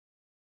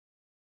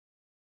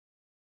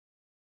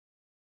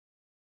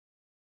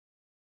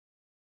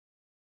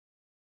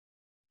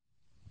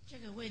这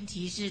个问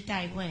题是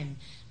代问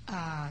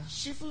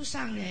师父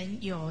上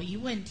人有一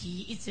问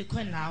题一直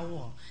困扰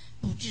我，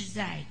不自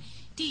在。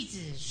弟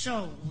子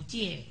受五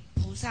戒、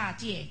菩萨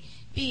戒，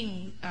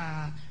并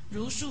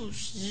如数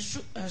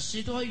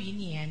10多余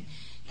年，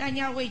但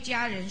要为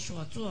家人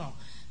所做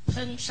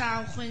烹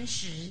烧荤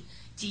食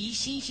及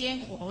新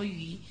鲜活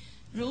鱼，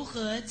如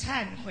何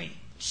忏悔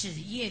此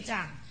业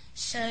障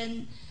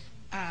生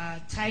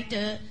才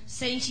得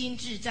身心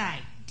自在？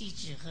弟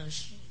子何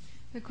时？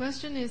 The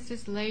question is,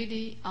 this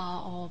lady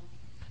or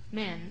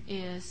man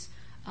is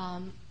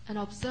an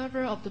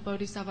observer of the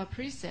Bodhisattva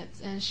precepts,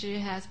 and she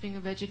has been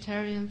a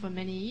vegetarian for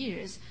many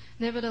years.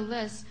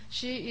 Nevertheless,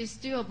 she is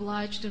still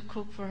obliged to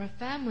cook for her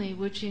family,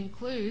 which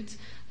involves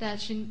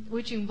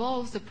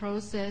the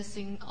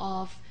processing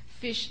of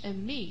fish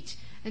and meat,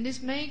 and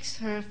this makes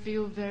her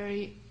feel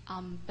very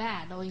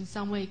bad or in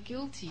some way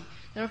guilty.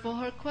 Therefore,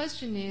 her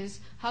question is,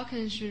 how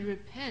can she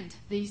repent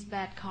these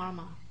bad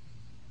karma?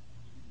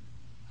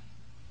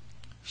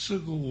 是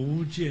个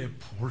无戒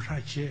菩萨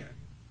戒，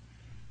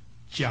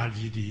家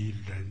里的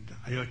人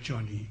还要叫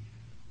你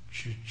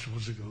去煮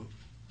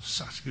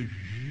杀这个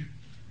鱼，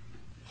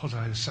或者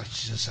还杀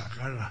鸡杀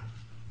肝了，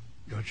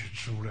要去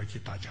煮了给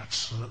大家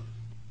吃。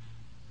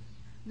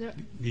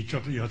你觉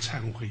得要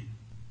忏悔？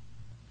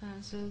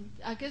 So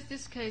I guess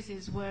this case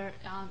is where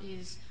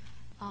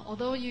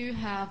although you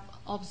have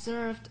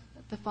observed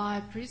the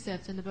 5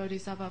 precepts and the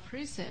Bodhisattva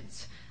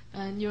precepts,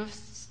 and you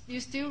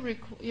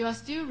are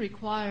still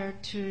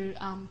required to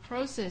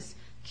process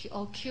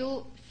or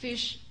kill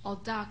fish or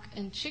duck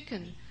and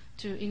chicken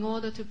in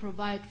order to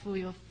provide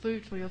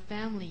food for your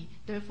family.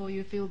 Therefore,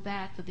 you feel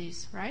bad for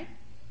this, right?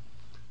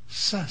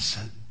 杀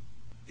生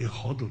有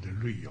好多的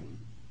内容。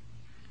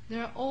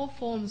 There are all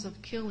forms of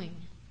killing.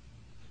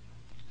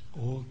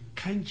 我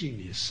看见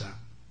你杀，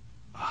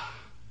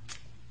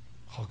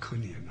好可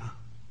怜啊！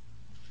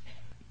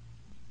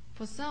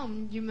 For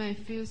some, you may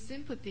feel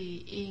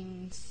sympathy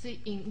in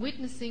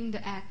witnessing the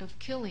act of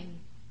killing.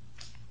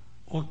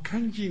 我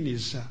看见你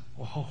杀，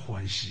我好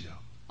欢喜啊！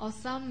 Or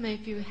some may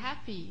feel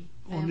happy.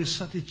 你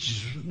杀的技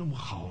术那么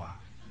好啊！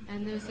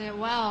 And they say,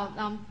 wow,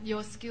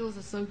 your skills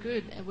are so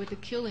good with the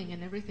killing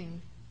and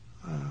everything.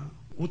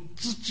 我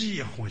自己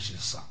也欢喜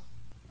杀。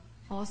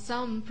 Or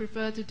some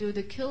prefer to do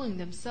the killing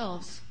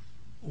themselves.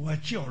 我还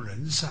叫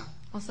人杀。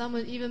 Or some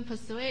would even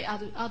persuade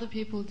other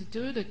people to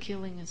do the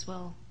killing as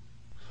well.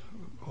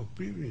 我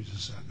不愿意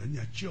杀，人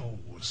家叫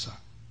我杀。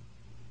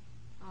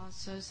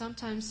 So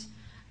sometimes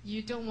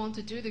you don't want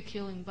to do the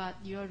killing, but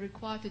you are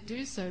required to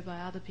do so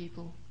by other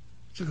people.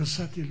 这个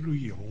杀的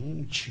内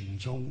容、轻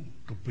重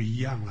都不一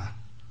样啊。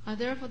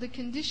 Therefore, the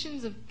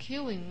conditions of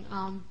killing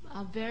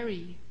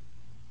vary.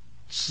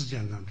 世界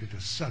上这个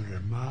杀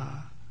人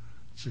嘛，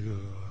这个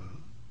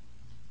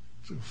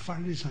法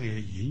律上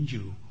也研究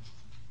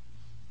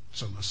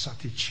怎么杀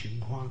的情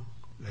况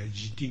来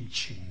拟定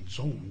轻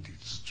重的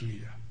之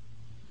罪啊。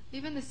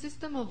 Even the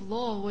system of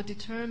law will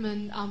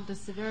determine the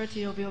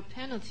severity of your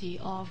penalty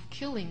of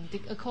killing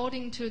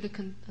according to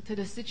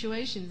the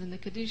situations and the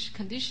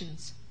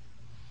conditions.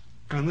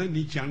 刚才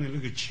你讲的那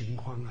个情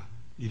况啊，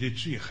你的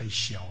罪很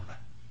小了。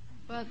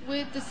 But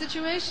with the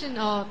situation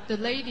of the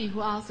lady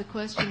who asked the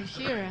question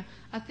here,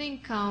 I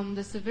think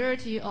the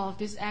severity of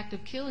this act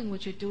of killing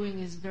which you're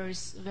doing is very,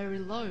 very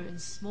low and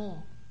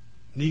small.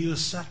 你有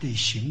杀的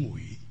行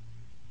为，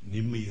你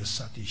没有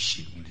杀的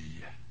心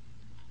理啊。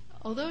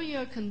 Although you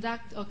are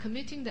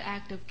committing the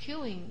act of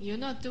killing, you're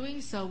not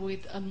doing so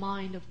with a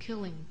mind of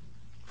killing.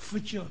 佛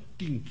教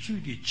定罪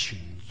的轻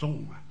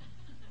重啊，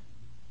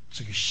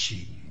这个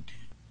心的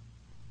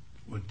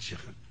问题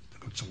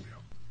很重要。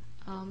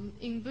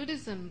 In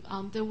Buddhism,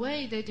 the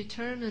way they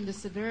determine the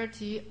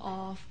severity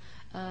of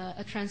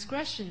a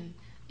transgression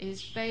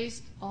is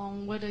based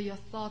on whether your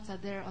thoughts are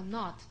there or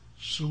not.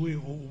 所谓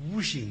我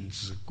无心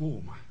之过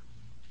嘛。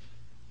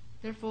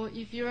 Therefore,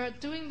 if you are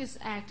doing this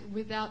act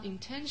without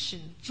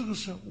intention, 这个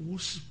是无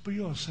事不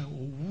要杀，我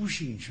无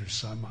心去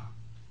杀嘛。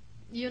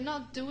 you're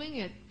not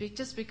doing it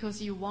just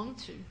because you want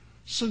to.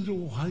 甚至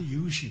我还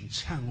有心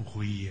忏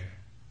悔耶。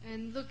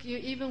 And look,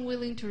 you're even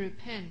willing to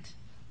repent.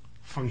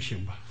 放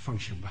心吧，放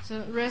心吧。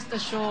 So rest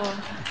assured.